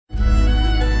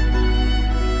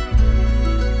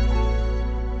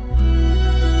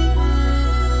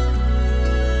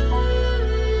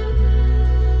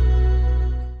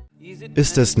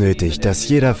Ist es nötig, dass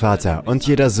jeder Vater und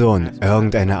jeder Sohn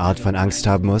irgendeine Art von Angst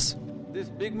haben muss?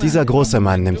 Dieser große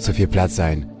Mann nimmt zu viel Platz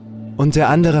ein. Und der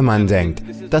andere Mann denkt,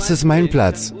 das ist mein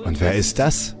Platz. Und wer ist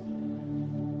das?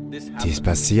 Dies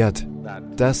passiert,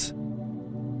 dass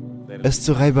es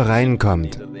zu Reibereien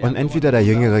kommt und entweder der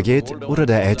Jüngere geht oder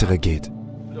der Ältere geht.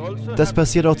 Das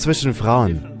passiert auch zwischen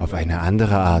Frauen auf eine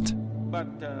andere Art.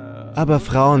 Aber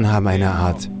Frauen haben eine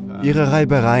Art, ihre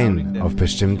Reibereien auf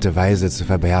bestimmte Weise zu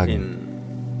verbergen.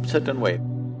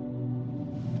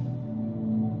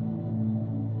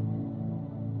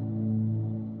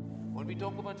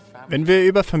 Wenn wir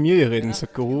über Familie reden,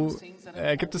 Sadhguru,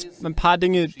 gibt es ein paar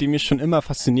Dinge, die mich schon immer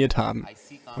fasziniert haben.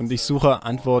 Und ich suche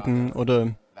Antworten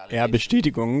oder eher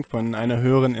Bestätigungen von einer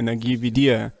höheren Energie wie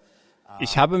dir.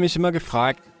 Ich habe mich immer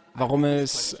gefragt, warum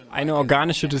es eine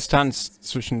organische Distanz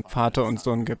zwischen Vater und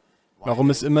Sohn gibt.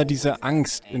 Warum es immer diese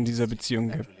Angst in dieser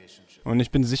Beziehung gibt. Und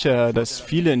ich bin sicher, dass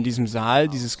viele in diesem Saal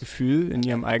dieses Gefühl in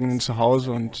ihrem eigenen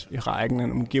Zuhause und ihrer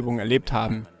eigenen Umgebung erlebt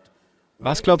haben.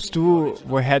 Was glaubst du,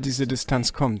 woher diese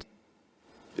Distanz kommt?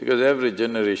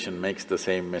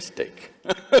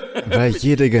 Weil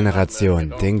jede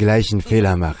Generation den gleichen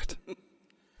Fehler macht.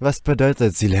 Was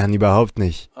bedeutet, sie lernen überhaupt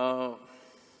nicht?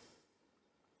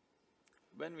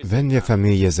 Wenn wir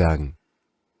Familie sagen.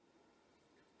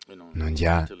 Nun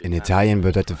ja, in Italien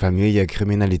bedeutet Familie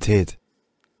Kriminalität.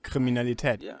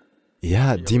 Kriminalität?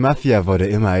 Ja, die Mafia wurde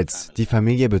immer als die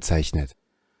Familie bezeichnet.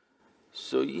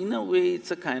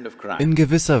 In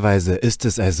gewisser Weise ist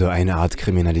es also eine Art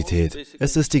Kriminalität.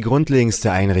 Es ist die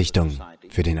grundlegendste Einrichtung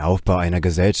für den Aufbau einer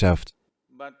Gesellschaft.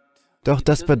 Doch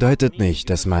das bedeutet nicht,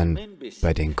 dass man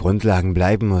bei den Grundlagen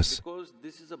bleiben muss.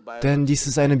 Denn dies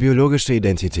ist eine biologische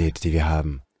Identität, die wir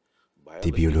haben.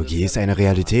 Die Biologie ist eine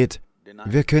Realität.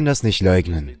 Wir können das nicht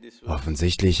leugnen.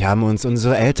 Offensichtlich haben uns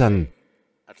unsere Eltern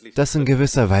das in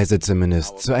gewisser Weise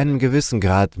zumindest zu einem gewissen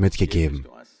Grad mitgegeben.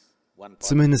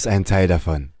 Zumindest ein Teil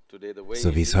davon.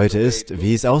 So wie es heute ist,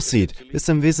 wie es aussieht, ist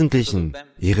im Wesentlichen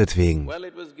ihretwegen.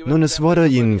 Nun, es wurde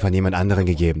ihnen von jemand anderem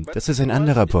gegeben. Das ist ein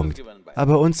anderer Punkt.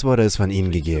 Aber uns wurde es von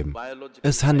ihnen gegeben.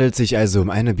 Es handelt sich also um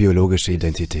eine biologische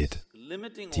Identität.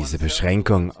 Diese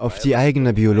Beschränkung auf die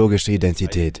eigene biologische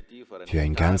Identität für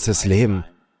ein ganzes Leben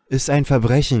ist ein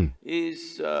Verbrechen.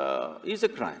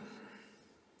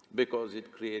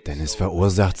 Denn es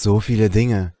verursacht so viele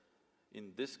Dinge.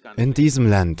 In diesem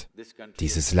Land,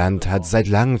 dieses Land hat seit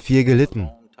langem viel gelitten.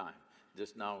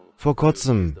 Vor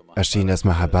kurzem erschien das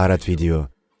Mahabharat-Video.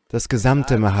 Das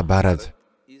gesamte Mahabharat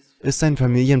ist ein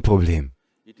Familienproblem.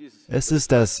 Es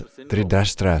ist das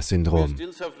Dhritarashtra-Syndrom.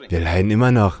 Wir leiden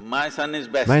immer noch.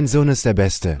 Mein Sohn ist der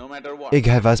Beste,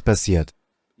 egal was passiert.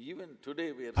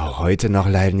 Auch heute noch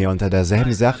leiden wir unter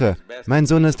derselben Sache. Mein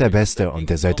Sohn ist der Beste und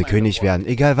er sollte König werden,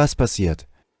 egal was passiert.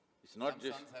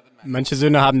 Manche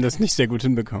Söhne haben das nicht sehr gut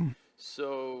hinbekommen.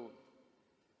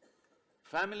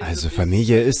 Also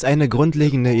Familie ist eine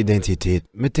grundlegende Identität,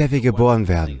 mit der wir geboren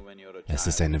werden. Es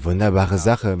ist eine wunderbare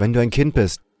Sache, wenn du ein Kind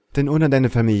bist, denn ohne deine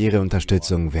familiäre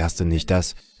Unterstützung wärst du nicht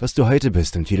das, was du heute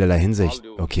bist in vielerlei Hinsicht,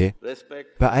 okay?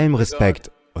 Bei allem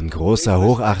Respekt und großer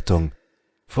Hochachtung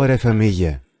vor der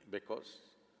Familie.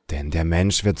 Denn der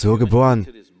Mensch wird so geboren,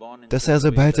 dass er,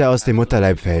 sobald er aus dem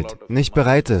Mutterleib fällt, nicht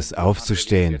bereit ist,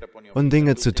 aufzustehen und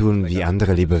Dinge zu tun wie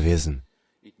andere Lebewesen.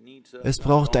 Es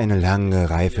braucht eine lange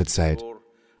Reifezeit,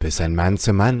 bis ein Mann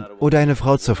zum Mann oder eine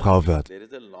Frau zur Frau wird.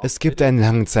 Es gibt einen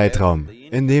langen Zeitraum,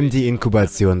 in dem die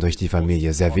Inkubation durch die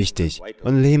Familie sehr wichtig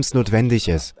und lebensnotwendig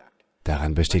ist.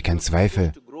 Daran besteht kein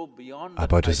Zweifel.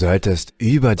 Aber du solltest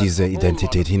über diese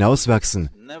Identität hinauswachsen.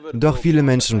 Doch viele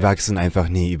Menschen wachsen einfach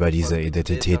nie über diese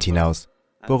Identität hinaus,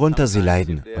 worunter sie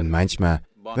leiden. Und manchmal,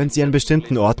 wenn sie an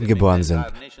bestimmten Orten geboren sind,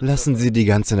 lassen sie die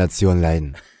ganze Nation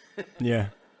leiden.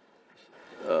 Ja.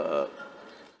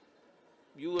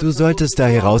 Du solltest da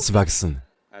herauswachsen.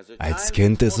 Als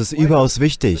Kind ist es überaus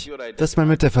wichtig, dass man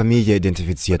mit der Familie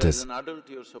identifiziert ist.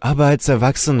 Aber als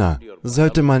Erwachsener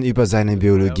sollte man über seine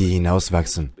Biologie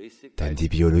hinauswachsen. Denn die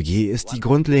Biologie ist die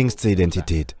grundlegendste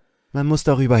Identität. Man muss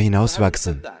darüber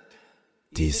hinauswachsen.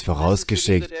 Dies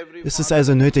vorausgeschickt, ist es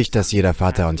also nötig, dass jeder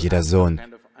Vater und jeder Sohn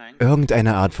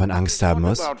irgendeine Art von Angst haben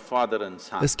muss?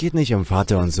 Es geht nicht um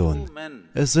Vater und Sohn.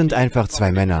 Es sind einfach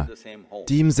zwei Männer,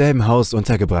 die im selben Haus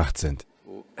untergebracht sind.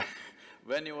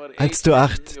 Als du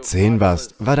 8, 10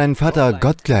 warst, war dein Vater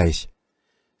gottgleich.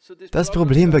 Das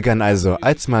Problem begann also,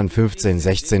 als man 15,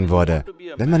 16 wurde,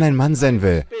 wenn man ein Mann sein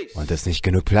will und es nicht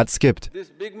genug Platz gibt.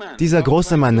 Dieser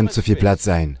große Mann nimmt zu viel Platz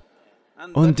ein.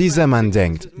 Und dieser Mann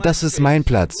denkt, das ist mein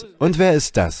Platz. Und wer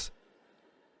ist das?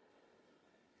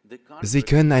 Sie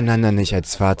können einander nicht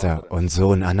als Vater und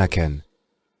Sohn anerkennen.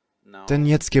 Denn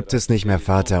jetzt gibt es nicht mehr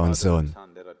Vater und Sohn,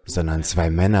 sondern zwei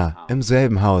Männer im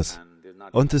selben Haus.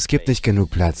 Und es gibt nicht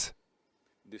genug Platz.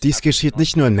 Dies geschieht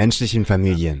nicht nur in menschlichen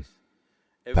Familien.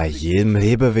 Bei jedem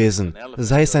Lebewesen,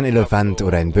 sei es ein Elefant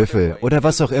oder ein Büffel oder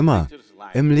was auch immer,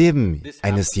 im Leben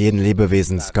eines jeden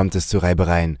Lebewesens kommt es zu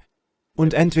Reibereien.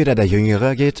 Und entweder der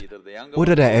Jüngere geht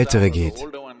oder der Ältere geht.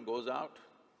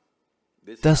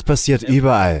 Das passiert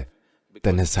überall,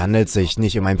 denn es handelt sich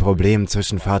nicht um ein Problem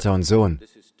zwischen Vater und Sohn.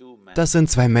 Das sind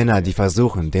zwei Männer, die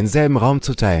versuchen, denselben Raum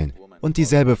zu teilen und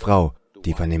dieselbe Frau,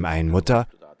 die von dem einen Mutter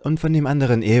und von dem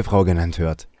anderen Ehefrau genannt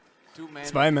wird.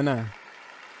 Zwei Männer.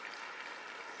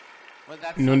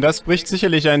 Nun, das bricht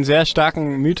sicherlich einen sehr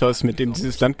starken Mythos, mit dem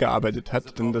dieses Land gearbeitet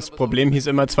hat, denn das Problem hieß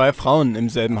immer zwei Frauen im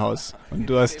selben Haus. Und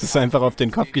du hast es einfach auf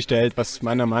den Kopf gestellt, was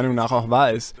meiner Meinung nach auch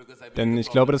wahr ist. Denn ich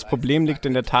glaube, das Problem liegt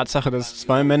in der Tatsache, dass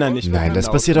zwei Männer nicht... Nein, das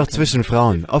passiert auch zwischen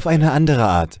Frauen, auf eine andere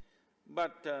Art.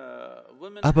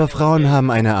 Aber Frauen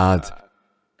haben eine Art,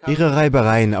 ihre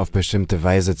Reibereien auf bestimmte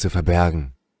Weise zu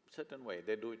verbergen.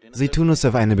 Sie tun es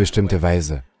auf eine bestimmte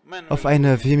Weise, auf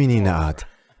eine feminine Art.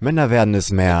 Männer werden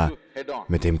es mehr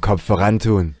mit dem Kopf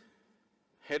vorantun.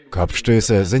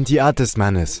 Kopfstöße sind die Art des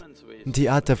Mannes. Die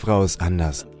Art der Frau ist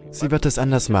anders. Sie wird es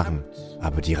anders machen,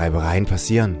 aber die Reibereien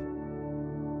passieren.